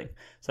sibling.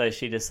 So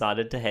she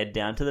decided to head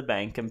down to the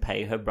bank and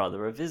pay her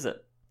brother a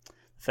visit.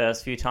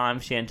 First few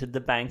times she entered the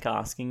bank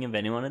asking if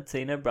anyone had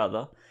seen her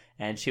brother,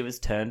 and she was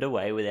turned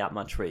away without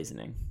much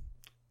reasoning.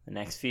 The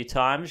next few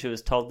times she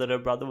was told that her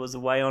brother was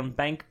away on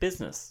bank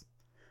business.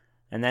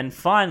 And then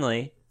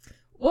finally...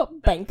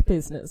 What bank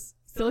business?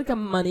 Is it like a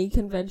money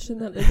convention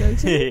that they go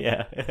to?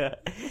 Yeah.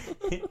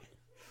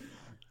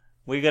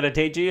 We got to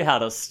teach you how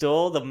to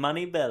store the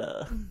money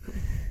better.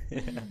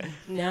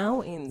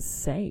 Now in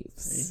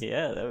safes.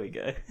 Yeah, there we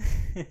go.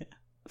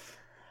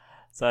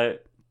 So,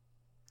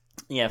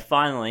 yeah,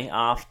 finally,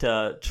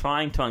 after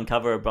trying to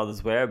uncover her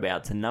brother's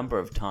whereabouts a number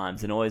of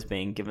times and always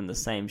being given the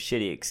same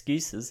shitty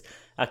excuses,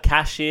 a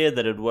cashier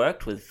that had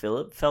worked with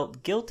Philip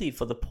felt guilty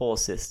for the poor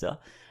sister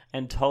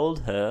and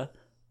told her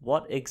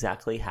what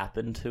exactly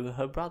happened to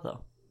her brother.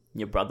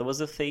 Your brother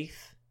was a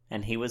thief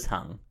and he was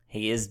hung.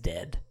 He is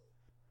dead.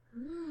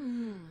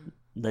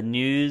 The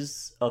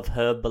news of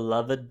her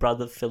beloved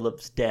brother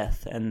Philip's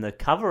death and the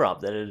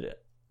cover-up that had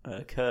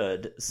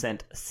occurred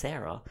sent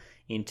Sarah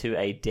into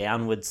a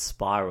downward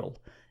spiral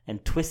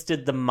and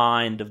twisted the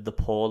mind of the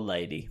poor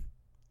lady.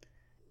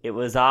 It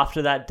was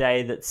after that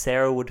day that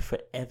Sarah would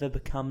forever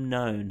become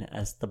known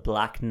as the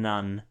Black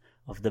Nun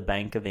of the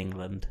Bank of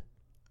England.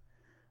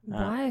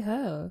 Why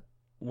her?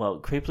 Well,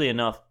 creepily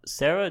enough,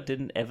 Sarah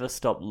didn't ever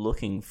stop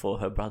looking for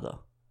her brother.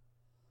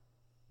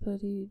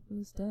 But he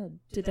was dead.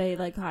 Did they,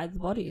 hide the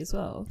body as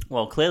well?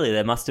 Well, clearly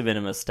there must have been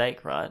a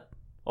mistake, right?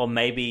 Or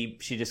maybe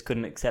she just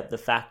couldn't accept the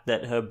fact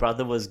that her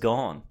brother was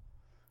gone.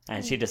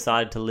 And she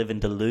decided to live in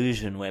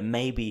delusion where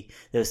maybe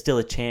there was still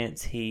a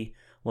chance he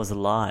was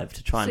alive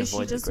to try and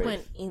avoid the grief. So she just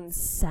went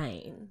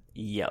insane.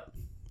 Yep.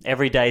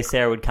 Every day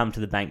Sarah would come to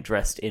the bank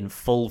dressed in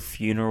full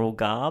funeral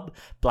garb,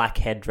 black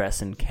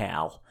headdress and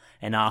cowl,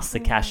 and ask the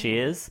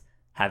cashiers,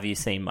 "Have you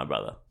seen my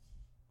brother?"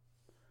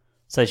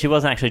 So she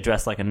wasn't actually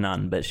dressed like a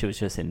nun, but she was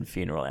just in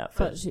funeral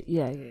outfit. But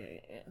yeah.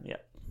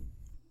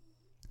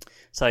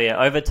 So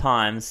yeah, over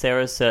time,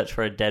 Sarah's search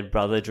for a dead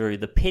brother drew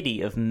the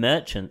pity of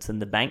merchants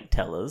and the bank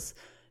tellers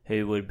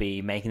who would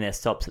be making their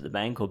stops at the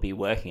bank or be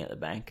working at the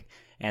bank,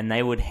 and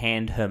they would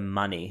hand her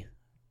money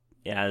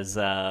as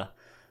not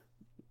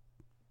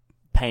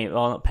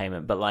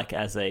payment, but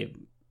as a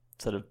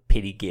sort of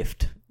pity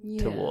gift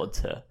towards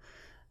her.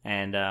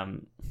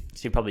 And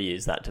she probably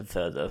used that to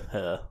further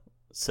her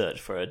search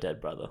for her dead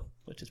brother,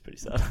 which is pretty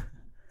sad.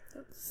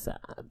 That's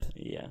sad.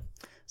 Yeah.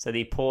 So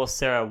the poor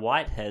Sarah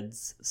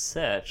Whitehead's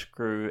search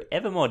grew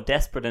ever more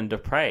desperate and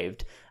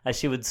depraved as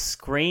she would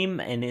scream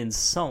and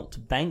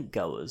insult bank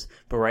goers,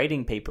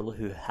 berating people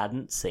who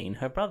hadn't seen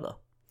her brother.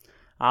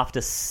 After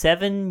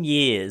 7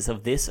 years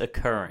of this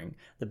occurring,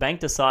 the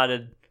bank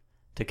decided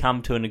to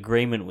come to an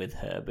agreement with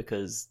her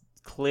because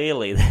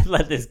clearly they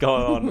let this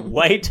go on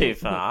way too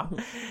far.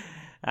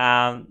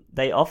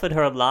 They offered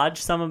her a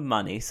large sum of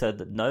money so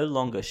that no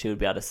longer she would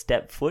be able to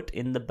step foot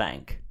in the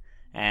bank,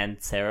 and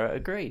Sarah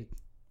agreed.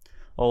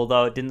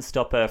 Although it didn't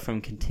stop her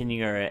from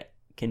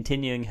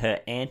continuing her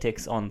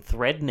antics on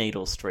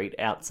Threadneedle Street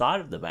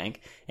outside of the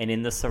bank and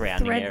in the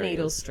surrounding areas.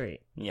 Threadneedle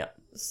Street. Yeah.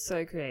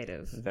 So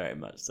creative. Very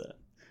much so.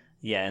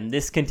 Yeah, and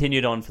this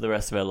continued on for the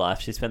rest of her life.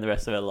 She spent the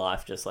rest of her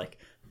life just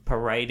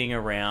parading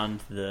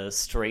around the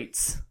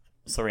streets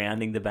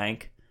surrounding the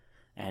bank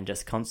and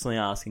just constantly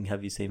asking,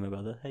 "Have you seen my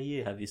brother? Hey,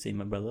 you, have you seen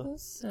my brother?"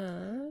 That's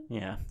sad.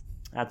 Yeah.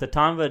 At the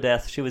time of her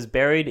death, she was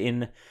buried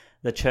in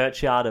the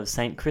churchyard of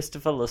St.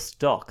 Christopher le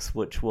Stocks,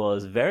 which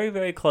was very,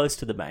 very close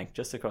to the bank,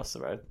 just across the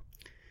road.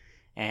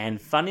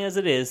 And funny as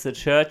it is, the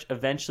church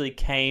eventually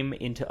came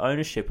into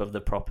ownership of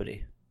the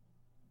property.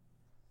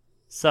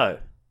 So,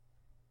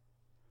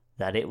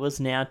 that it was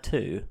now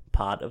too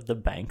part of the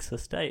bank's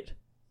estate.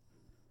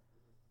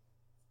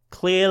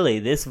 Clearly,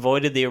 this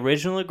voided the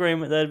original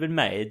agreement that had been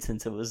made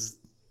since it was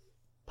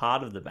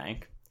part of the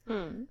bank.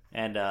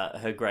 And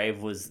her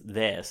grave was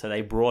there, so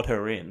they brought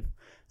her in.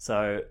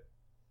 So,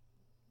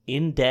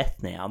 in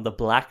death now, the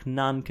Black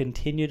Nun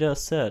continued her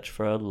search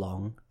for her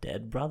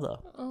long-dead brother.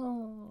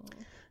 Oh.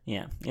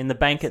 Yeah. In the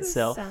bank This is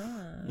itself...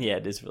 sad. Yeah,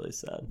 it is really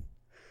sad.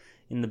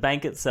 In the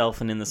bank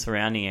itself and in the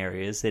surrounding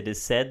areas, it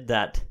is said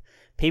that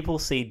people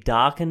see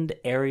darkened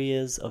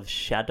areas of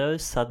shadow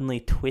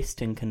suddenly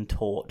twist and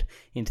contort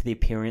into the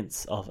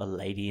appearance of a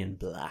lady in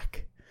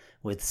black,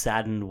 with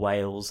saddened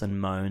wails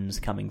and moans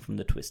coming from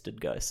the twisted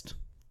ghost.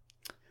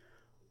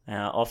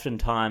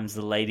 Oftentimes,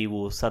 the lady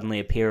will suddenly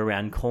appear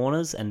around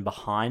corners and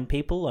behind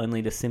people,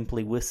 only to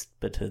simply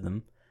whisper to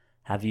them,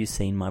 "Have you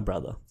seen my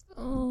brother?"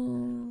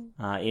 Oh.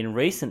 In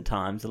recent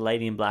times, the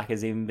lady in black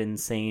has even been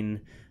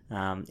seen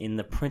in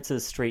the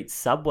Princes Street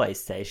subway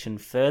station,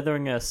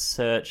 furthering her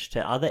search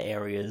to other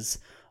areas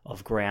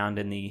of ground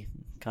in the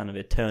kind of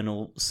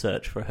eternal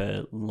search for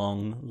her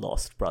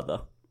long-lost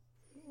brother.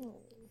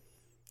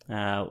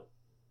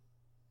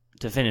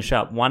 To finish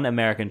up, one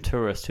American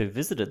tourist who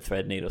visited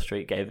Threadneedle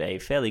Street gave a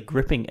fairly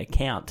gripping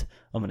account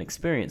of an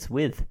experience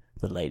with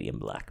the lady in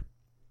black.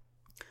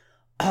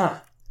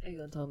 Are you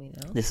going to tell me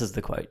now? This is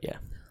the quote, yeah.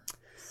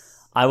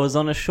 "I was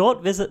on a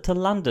short visit to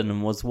London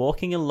and was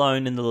walking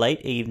alone in the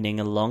late evening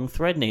along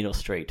Threadneedle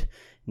Street,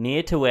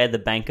 near to where the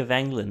Bank of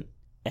England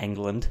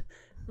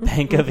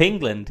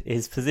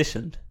is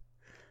positioned.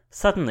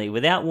 Suddenly,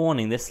 without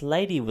warning, this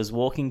lady was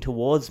walking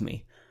towards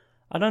me.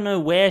 I don't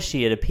know where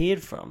she had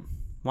appeared from.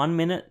 1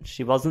 minute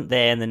she wasn't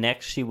there and the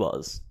next she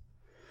was.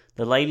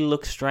 The lady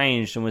looked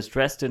strange and was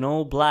dressed in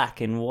all black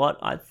in what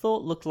I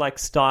thought looked like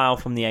style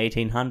from the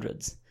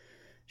 1800s.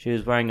 She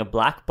was wearing a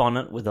black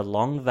bonnet with a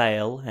long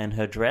veil, and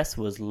her dress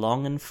was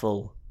long and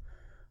full.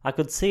 I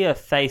could see her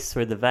face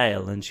through the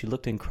veil, and she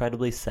looked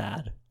incredibly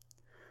sad.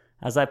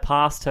 As I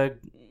passed her,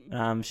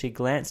 she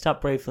glanced up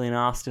briefly and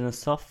asked in a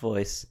soft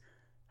voice,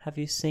 "Have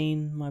you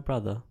seen my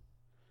brother?"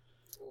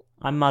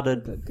 I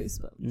muttered,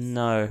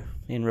 "No,"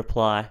 in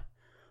reply.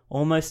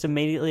 Almost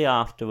immediately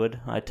afterward,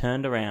 I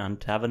turned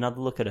around to have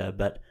another look at her,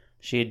 but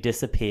she had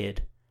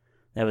disappeared.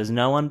 There was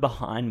no one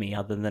behind me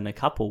other than a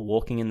couple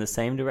walking in the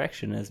same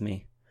direction as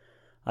me.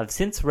 I've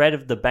since read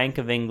of the Bank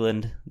of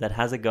England that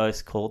has a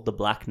ghost called the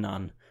Black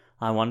Nun.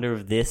 I wonder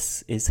if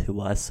this is who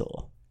I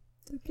saw.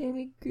 It gave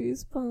me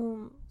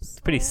goosebumps. It's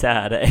pretty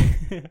sad, eh?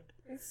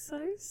 It's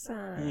so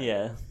sad.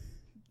 Yeah.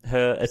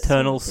 Her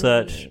eternal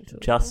search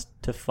just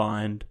to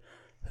find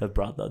her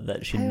brother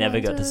that she never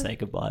got to say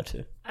goodbye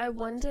to. I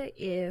wonder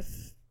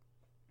if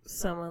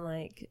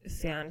someone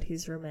found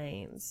his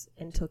remains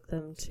and took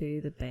them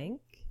to the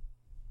bank.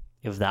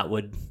 If that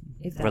would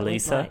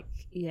release her?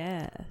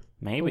 Yeah.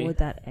 Maybe. Or would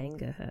that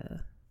anger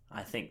her?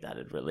 I think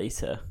that'd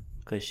release her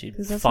because she'd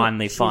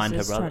finally find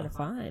her brother. Trying to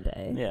find,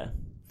 eh? Yeah.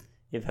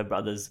 If her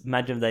brothers...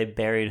 Imagine if they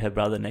buried her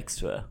brother next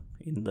to her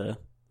in the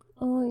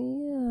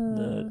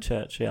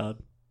churchyard.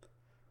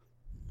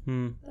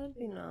 That'd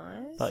be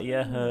nice. But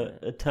yeah, her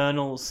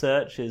eternal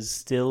search is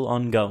still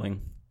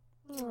ongoing.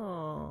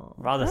 Oh,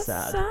 Rather that's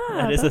sad.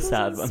 sad. It is That a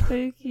sad wasn't one.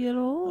 Spooky at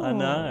all. I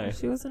know.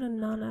 She wasn't a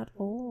nun at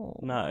all.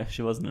 No,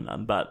 she wasn't a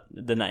nun, but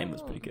the name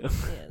was pretty good.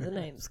 Yeah, the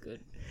name's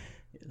good.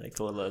 They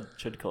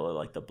should call her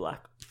like the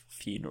Black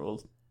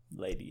Funeral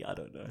Lady. I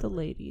don't know. The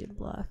Lady in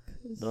Black.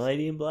 The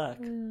Lady in Black.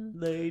 Yeah.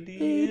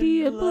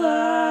 Lady in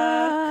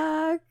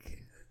Black.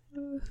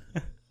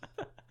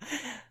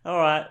 All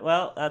right.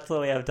 Well, that's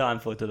all we have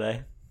time for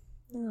today.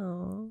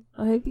 Oh,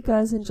 I hope you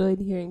guys enjoyed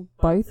hearing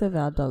both of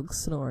our dogs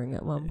snoring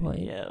at one point.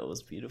 Yeah, it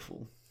was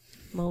beautiful.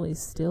 Molly's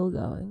still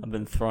going. I've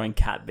been throwing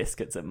cat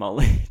biscuits at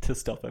Molly to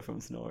stop her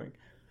from snoring.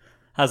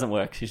 Hasn't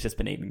worked. She's just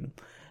been eating them.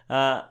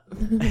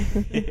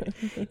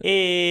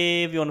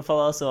 If you want to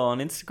follow us on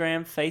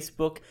Instagram,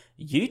 Facebook,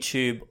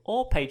 YouTube,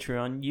 or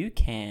Patreon, you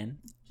can.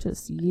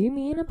 Just you,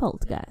 me, and a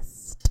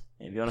poltergeist.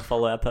 If you want to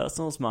follow our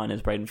personals, mine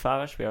is Braden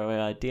Farish,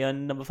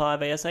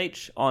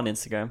 BRAIDN5ASH on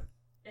Instagram.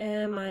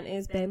 And mine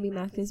is Bambi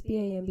Macas,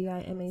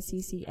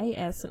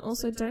 BAMBIMACCAS. And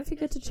also, don't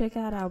forget to check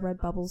out our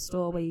Redbubble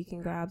store where you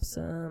can grab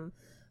some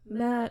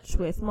merch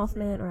with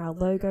Mothman or our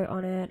logo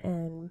on it.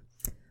 And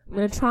I'm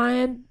going to try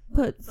and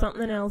put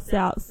something else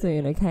out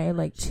soon, okay?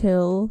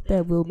 Chill,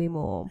 there will be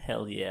more.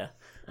 Hell yeah.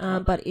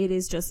 But it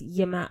is just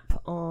YMAP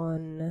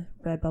on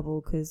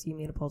Redbubble because You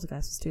Mean a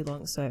Poltergeist was too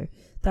long. So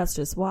that's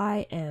just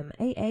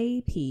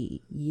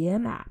YMAAP,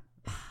 YMAP.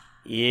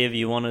 If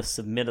you want to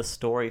submit a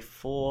story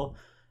for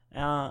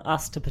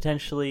us to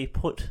potentially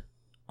put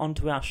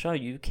onto our show,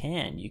 you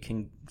can. You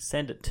can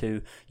send it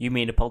to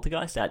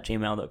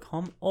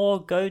youmeanapoltergeist@gmail.com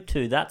or go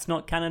to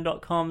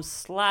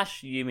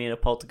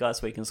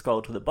that'snotcanon.com/youmeanapoltergeist where you can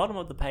scroll to the bottom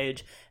of the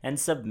page and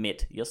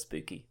submit your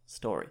spooky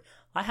story.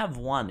 I have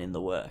one in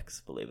the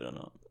works, believe it or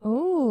not.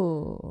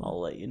 Oh. I'll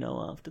let you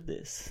know after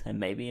this, and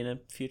maybe in a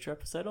future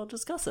episode I'll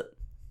discuss it.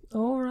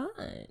 All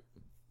right.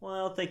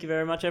 Well, thank you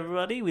very much,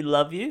 everybody. We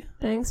love you.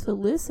 Thanks for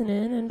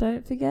listening, and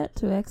don't forget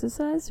to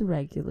exercise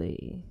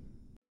regularly.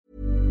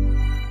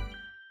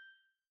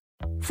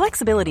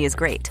 Flexibility is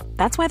great.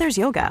 That's why there's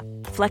yoga.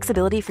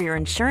 Flexibility for your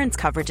insurance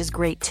coverage is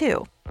great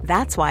too.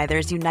 That's why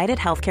there's United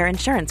Healthcare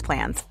Insurance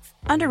Plans.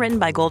 Underwritten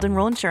by Golden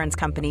Rule Insurance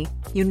Company,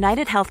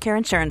 United Healthcare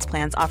Insurance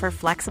Plans offer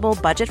flexible,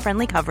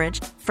 budget-friendly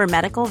coverage for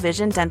medical,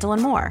 vision, dental,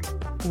 and more.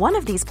 One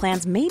of these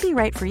plans may be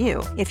right for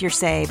you if you're,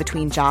 say,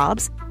 between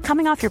jobs,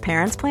 coming off your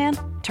parents' plan,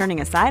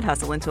 turning a side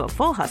hustle into a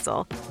full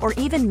hustle, or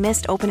even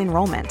missed open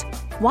enrollment.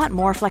 Want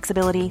more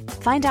flexibility?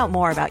 Find out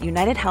more about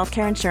United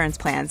Healthcare Insurance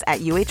Plans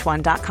at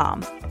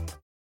UH1.com.